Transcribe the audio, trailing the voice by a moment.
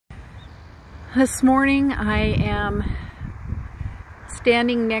This morning I am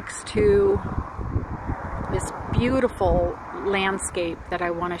standing next to this beautiful landscape that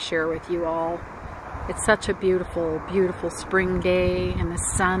I want to share with you all. It's such a beautiful, beautiful spring day, and the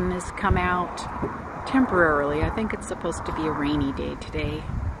sun has come out temporarily. I think it's supposed to be a rainy day today,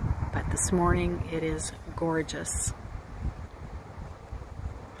 but this morning it is gorgeous.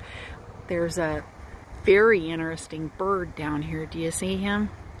 There's a very interesting bird down here. Do you see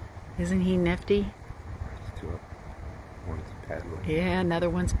him? Isn't he nifty? One's paddling. Yeah, another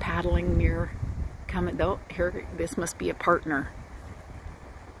one's paddling near. Coming though. Here, this must be a partner.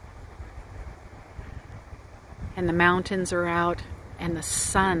 And the mountains are out, and the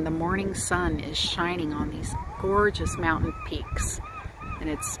sun, the morning sun, is shining on these gorgeous mountain peaks, and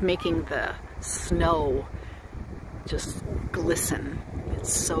it's making the snow just glisten.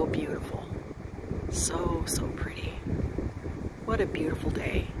 It's so beautiful, so pretty. What a beautiful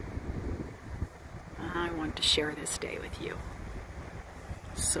day. I want to share this day with you.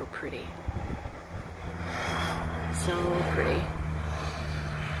 So pretty. So pretty.